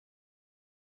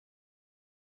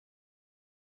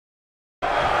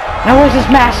Now where's this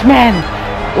masked man?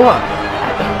 What?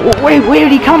 Where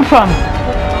did he come from?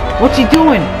 What's he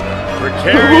doing?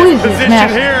 Who is this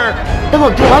masked?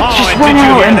 Look, let's just run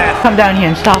out and come down here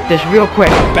and stop this real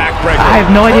quick. I have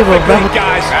no idea what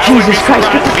Jesus Christ,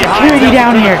 get the security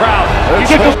down here.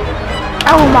 Get the...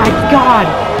 Oh my God.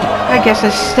 I guess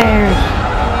the stairs.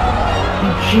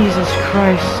 Jesus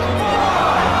Christ.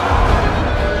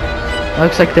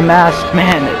 Looks like the masked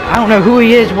man. I don't know who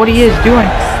he is, what he is doing,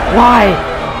 why,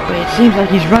 but it seems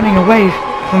like he's running away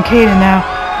from Kaden now.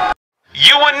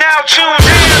 You are now tuned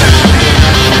in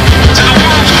to the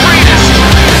world's greatest.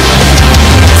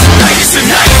 Tonight is the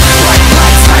night. Bright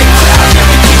lights, night cloud.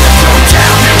 Never keep the throw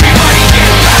down. Everybody get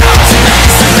loud. Tonight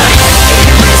is the night.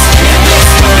 A-list, candles,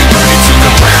 slowly burning to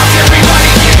the ground.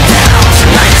 Everybody get down.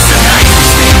 Tonight is the night. We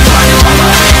stay grinding while the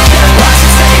hype get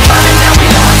rising. Stay climbing, now we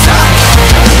on top.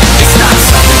 It's not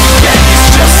something we get,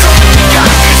 it's just something we got.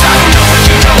 Cause I don't know if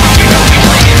you know we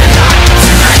play it or not.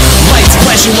 Tonight, lights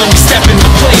flashing when we step into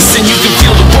place, and you can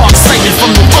feel the raw excitement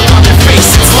from the look on their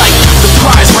face. It's like the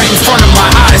prize right in front of my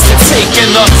eyes to take,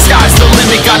 and the sky's the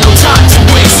limit, got no time to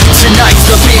waste. Tonight,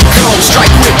 the big go,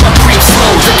 strike quick but creep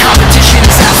slow. The competition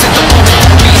is absent the moment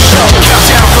that we show.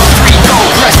 Countdown from 3, go,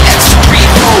 press X to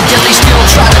reload. Yet they still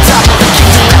try to top of the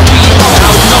kingdom that we own.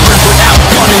 Outnumbered without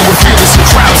gunning, we're fearless and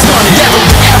crowd stunning. Never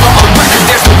ever a record,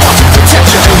 there's no one to protect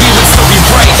you. And we would still be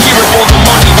right here if all the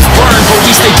money was burned, but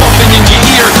we stay bumping in your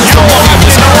ear cause the money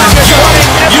was earned.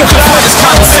 You can find this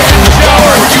concept in the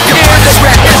bar, or you can find this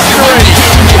rap ethic when it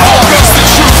hitting it hard. Cause the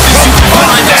truth is you can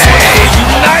find us wherever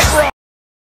you like.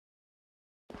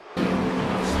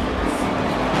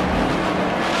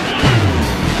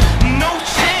 No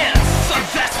chance, so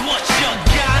that's what you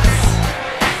got.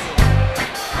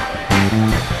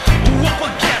 Up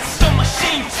against a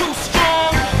machine too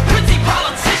strong. Pretty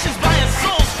politicians buying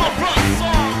souls for one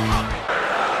song.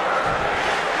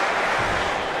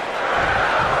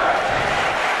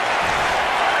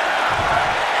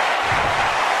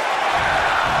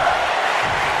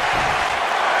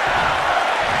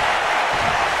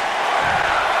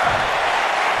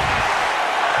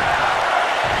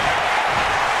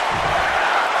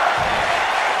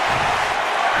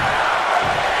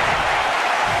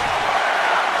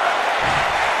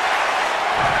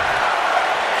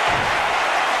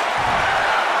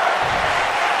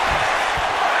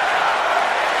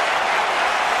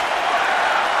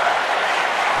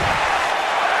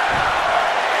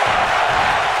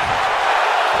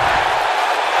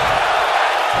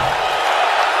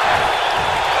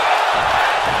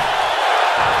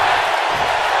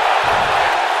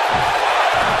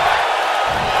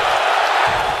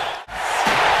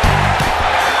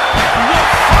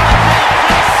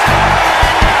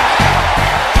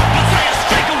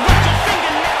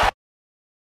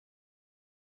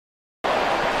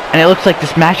 And it looks like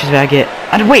this match is about to get...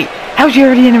 wait, how's he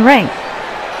already in the ring?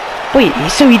 Wait,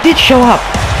 so he did show up.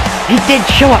 He did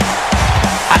show up.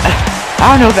 I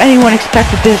don't know if anyone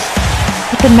expected this,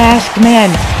 but the masked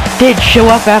man did show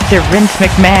up after Vince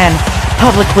McMahon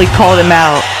publicly called him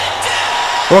out.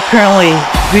 We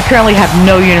currently have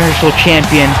no Universal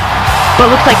Champion, but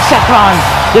it looks like Seth Rollins,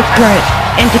 the current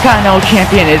Intercontinental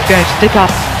Champion, is going to stick up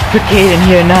for Kaden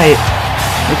here tonight.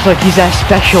 Looks like he's that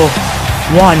special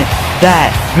one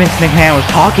that Vince McMahon was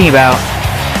talking about.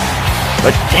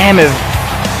 But damn, if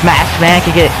Masked Man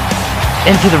could get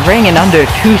into the ring in under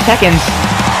 2 seconds,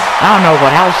 I don't know what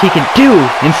else he can do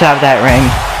inside of that ring.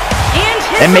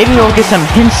 And maybe we'll get some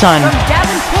hints on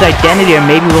his identity, or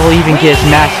maybe we'll even get his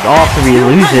mask off if he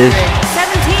loses.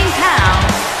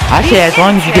 I say as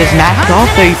long as you get his mask off,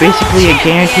 though, you basically a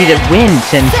guaranteed to win,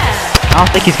 since I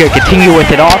don't think he's going to continue with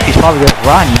it off. He's probably going to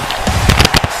run.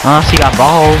 Unless he got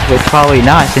balls, which probably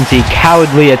not, since he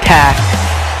cowardly attacked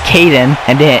Kaden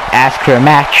and didn't ask for a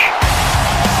match.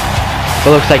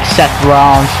 But looks like Seth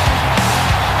Rollins.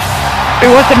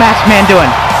 Hey, what's the masked man doing?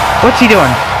 What's he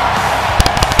doing?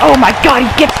 Oh my God,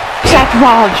 he gets Seth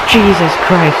Rollins! Jesus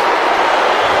Christ.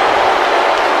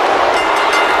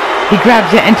 He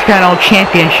grabs the Intercontinental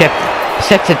Championship,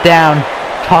 sets it down,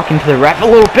 talking to the ref a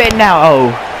little bit now. Oh,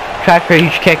 tried for a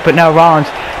huge kick, but now Rollins,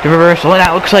 the reversal, and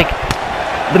that looks like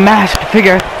the masked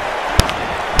figure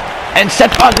and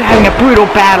Seth Rollins are having a brutal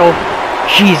battle.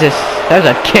 Jesus, that was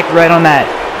a kick right on that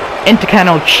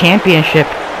Intercontinental Championship.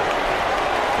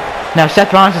 Now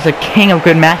Seth Rollins is a king of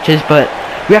good matches, but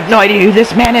we have no idea who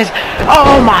this man is.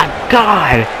 Oh my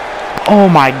God,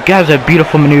 oh my God, that was a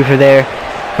beautiful maneuver there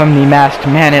from the masked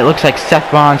man. It looks like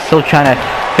Seth Rollins still trying to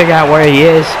figure out where he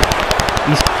is.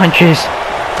 These punches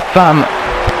from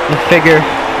the figure.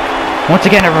 Once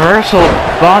again, a reversal.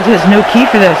 Rollins has no key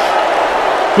for this.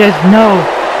 He has no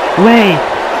way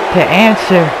to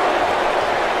answer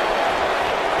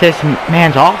this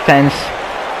man's offense.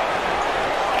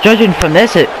 Judging from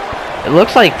this, it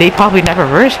looks like they probably never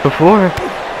versed before.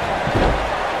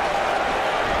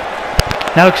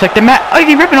 Now looks like the oh, is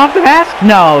he ripping off the mask?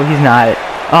 No, he's not.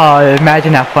 Oh,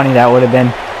 imagine how funny that would have been.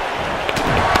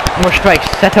 More strikes.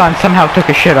 Sethon somehow took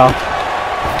his shit off.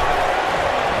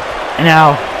 And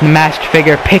now the masked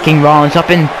figure picking Rollins up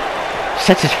and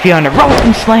sets his feet on the rope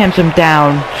and slams him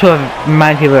down. Sort of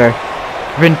reminds me of a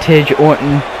vintage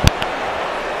Orton.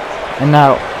 And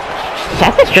now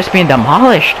Seth is just being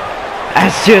demolished.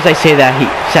 As soon as I say that,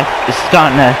 Seth is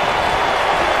starting to...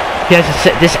 He has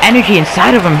this energy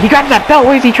inside of him. He grabs that belt.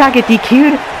 Where is he trying to get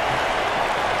DQ'd?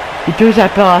 He throws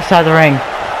that belt outside the ring.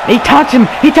 He taunts him.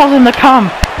 He tells him to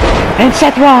come. And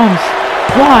Seth Rollins.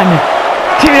 1,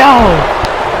 2, no.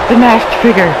 The masked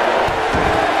figure.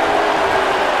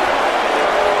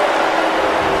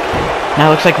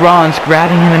 Now it looks like Rollins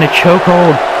grabbing him in a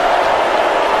chokehold.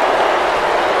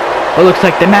 It looks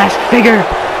like the masked figure.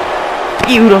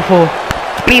 Beautiful,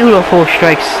 beautiful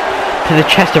strikes to the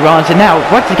chest of Rollins. And now,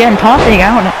 once again, taunting.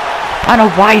 I don't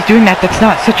know why he's doing that. That's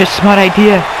not such a smart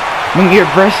idea when you're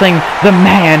wrestling the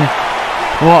man.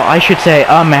 Well, I should say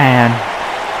a man.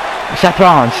 Seth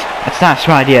Rollins. That's not a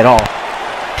smart idea at all.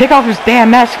 Take off his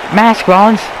damn mask,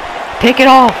 Rollins. Take it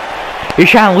off. You're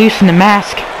trying to loosen the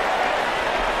mask.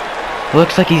 It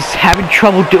looks like he's having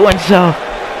trouble doing so.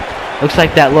 Looks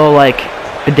like that little, like,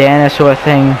 bandana sort of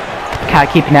thing. Kind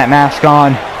of keeping that mask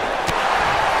on.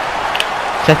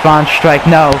 Seth Rollins strike.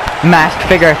 No. Masked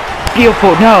figure.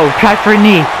 Beautiful. No. Try for a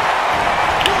knee.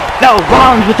 No.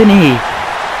 Rollins with the knee.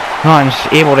 Rollins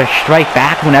able to strike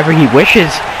back whenever he wishes.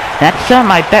 That's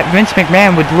something I bet Vince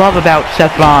McMahon would love about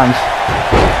Seth Rollins.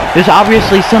 There's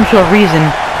obviously some sort of reason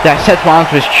that Seth Rollins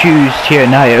was chosen here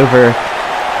tonight over,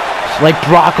 like,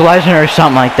 Brock Lesnar or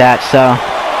something like that. So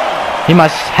he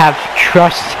must have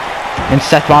trust in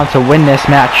Seth Rollins to win this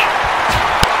match.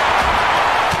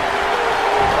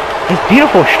 His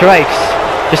beautiful strikes.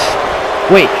 Just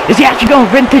wait. Is he actually going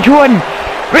vintage Orton?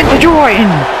 Vintage Orton.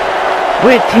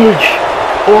 Vintage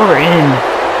Orton.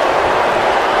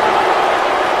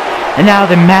 And now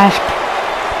the masked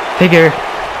figure.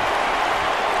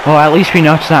 Well, at least we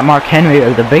know it's not Mark Henry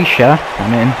or the Big Show. I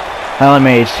mean, I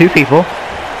eliminated 2 people.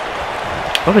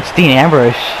 What if it's Dean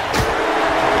Ambrose?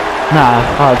 Nah,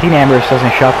 Dean Ambrose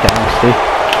doesn't show up to NXT.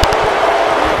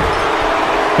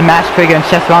 The masked figure and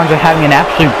Seth Rollins are having an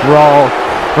absolute brawl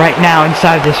right now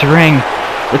inside this ring.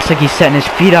 Looks like he's setting his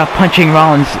feet up, punching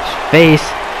Rollins' face.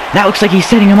 That looks like he's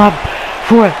setting him up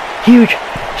for a huge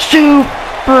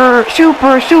super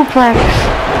suplex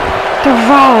to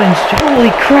Rollins.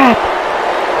 Holy crap.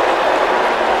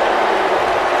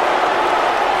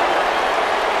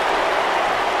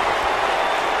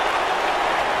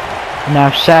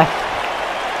 Now Seth.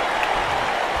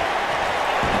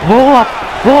 Roll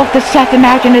up to Seth.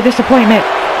 Imagine the disappointment.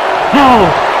 No.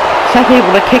 Seth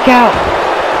able to kick out.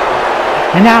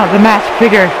 And now the masked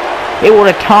figure able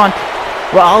to taunt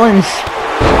Rollins.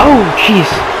 Oh, jeez.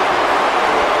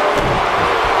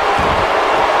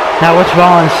 Now what's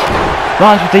Rollins?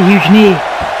 Rollins with a huge knee.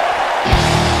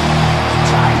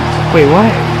 Wait,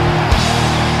 what?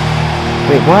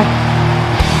 Wait, what?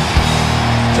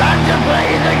 Time to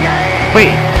play the game.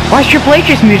 Wait, why is Triple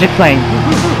H's music playing?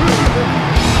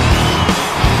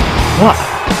 What?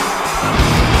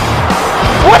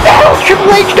 What the hell is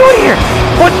Triple H doing here?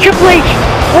 What's Triple H?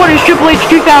 What is Triple H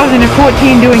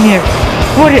 2014 doing here?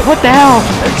 What the hell?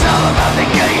 It's all about the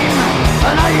game,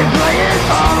 and how you play it.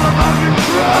 All about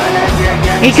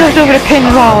control. He goes over to pin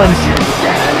Rollins.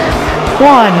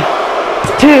 1,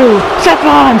 2, Seth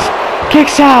Rollins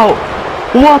kicks out.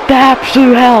 What the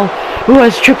absolute hell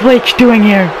was Triple H doing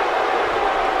here?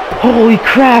 Holy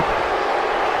crap.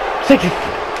 It's like,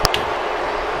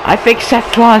 I think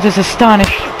Seth Rollins is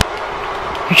astonished.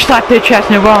 He slapped their chest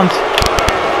near Rollins.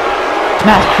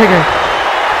 Masked trigger.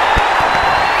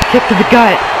 Kick to the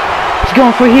gut. He's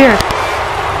going for here.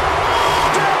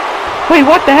 Wait,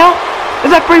 what the hell?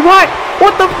 Is that Bray Wyatt?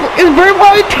 What the f is Bray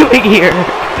Wyatt doing here?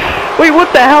 Wait,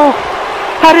 what the hell?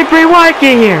 How did Bray Wyatt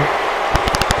get here?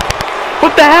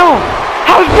 What the hell?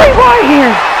 How is Bray Wyatt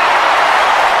here?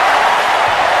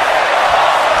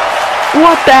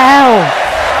 What the hell?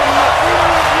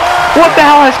 What the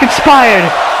hell has conspired?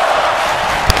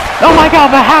 Oh my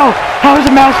god, but how? How is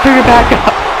the mouse figure back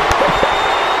up?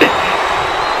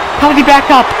 How did he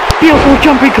back up? Beautiful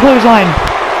jumping clothesline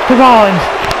to Rollins.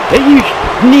 A huge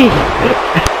knee.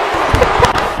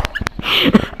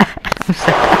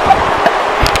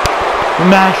 The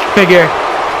masked figure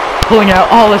pulling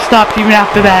out all the stops even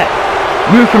after that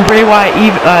move from Bray Wyatt,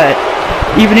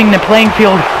 evening the playing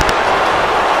field.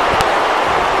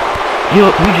 We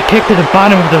just kick to the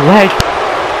bottom of the ledge.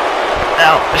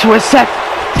 Oh, so it's Seth.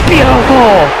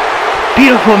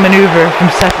 Beautiful maneuver from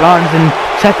Seth Rollins, and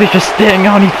Seth is just staying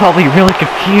on. He's probably really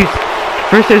confused.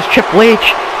 First there's Triple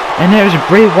H, and there's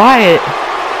Bray Wyatt.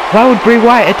 Why would Bray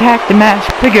Wyatt attack the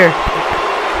masked figure?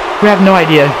 We have no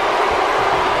idea.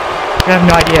 We have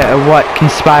no idea of what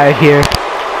conspired here.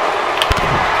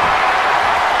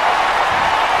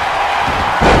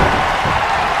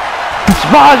 It's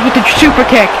Rollins with the super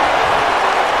kick.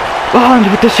 Rollins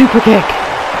with the super kick.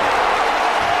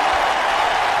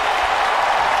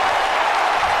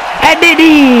 And the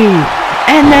knee!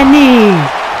 And the knee!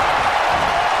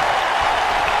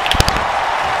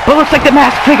 But looks like the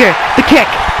masked figure. The kick.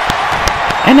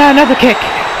 And now another kick.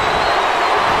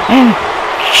 And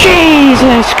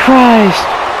Jesus Christ!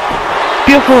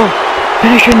 Beautiful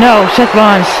finisher. No, Seth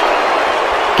Rollins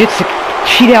gets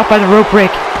cheated out by the rope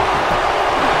break.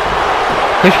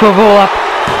 Goes for a roll up.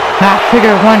 Masked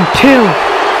figure 1, 2.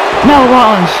 No,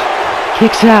 Rollins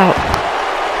kicks out.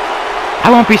 I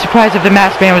won't be surprised if the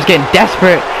masked man was getting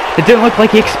desperate. It didn't look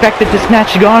like he expected this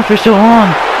match to go on for so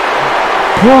long.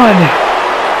 1,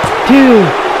 2,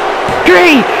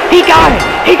 3. He got it.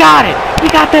 He got it. He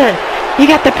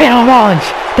got the pin on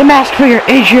Rollins. The masked figure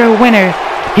is your winner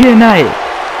here tonight.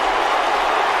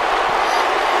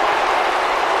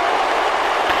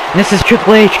 And this is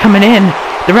Triple H coming in.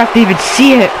 The ref didn't even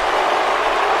see it.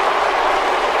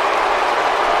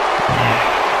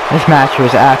 This match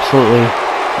was absolutely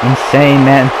insane,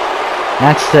 man.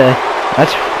 That's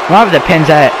one of the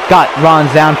pins that got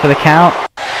Rollins down for the count.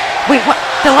 Wait, what?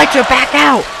 The lights are back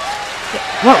out.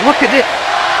 What could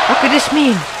this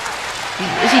mean?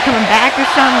 Is he coming back or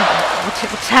something?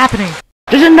 What's happening?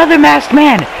 There's another masked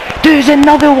man. There's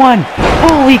another one.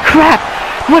 Holy crap!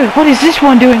 What is this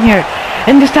one doing here?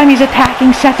 And this time he's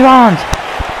attacking Seth Rollins.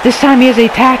 This time he is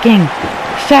attacking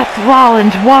Seth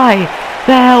Rollins. Why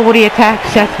the hell would he attack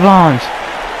Seth Rollins?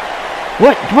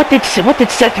 What did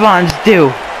Seth Rollins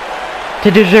do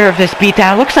to deserve this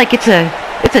beatdown? Looks like it's a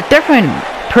different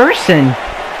person.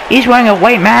 He's wearing a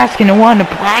white mask and the one a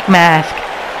black mask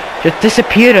just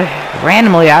disappeared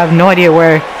randomly. I have no idea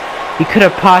where he could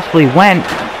have possibly went.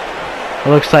 It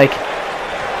looks like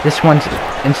this one's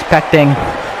inspecting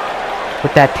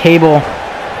with that table.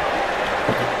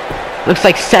 Looks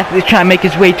like Seth is trying to make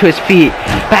his way to his feet.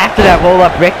 But after that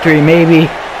roll-up victory, maybe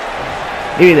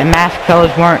the masked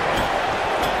fellas weren't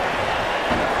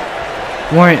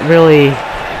really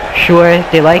sure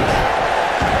they liked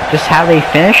just how they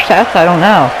finished Seth. I don't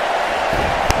know.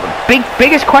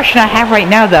 Biggest question I have right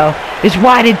now though is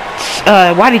why did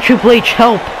Triple H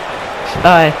help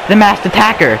the masked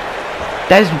attacker?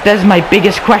 That is my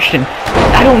biggest question.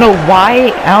 I don't know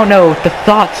why. I don't know the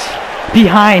thoughts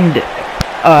behind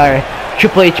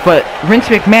Triple H, but Vince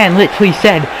McMahon literally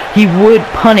said he would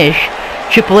punish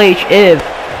Triple H if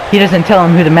he doesn't tell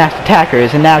him who the masked attacker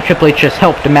is, and now Triple H just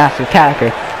helped the masked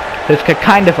attacker. So it's a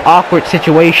kind of awkward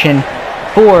situation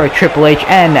for Triple H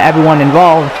and everyone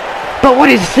involved. But what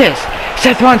is this?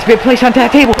 Seth Rollins been placed onto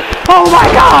that table. Oh my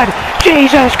God!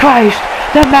 Jesus Christ!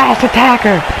 The masked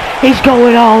attacker! He's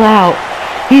going all out.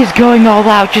 He's going all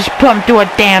out. Just put him through a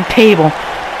damn table.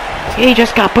 He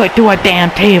just got put through a damn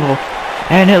table.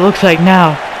 And it looks like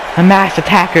now the masked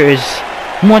attacker is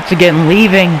once again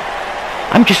leaving.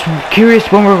 I'm just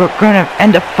curious when we're gonna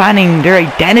end up finding their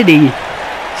identity.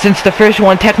 Since the first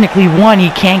one technically won, he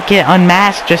can't get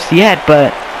unmasked just yet,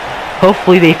 but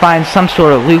hopefully they find some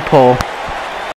sort of loophole.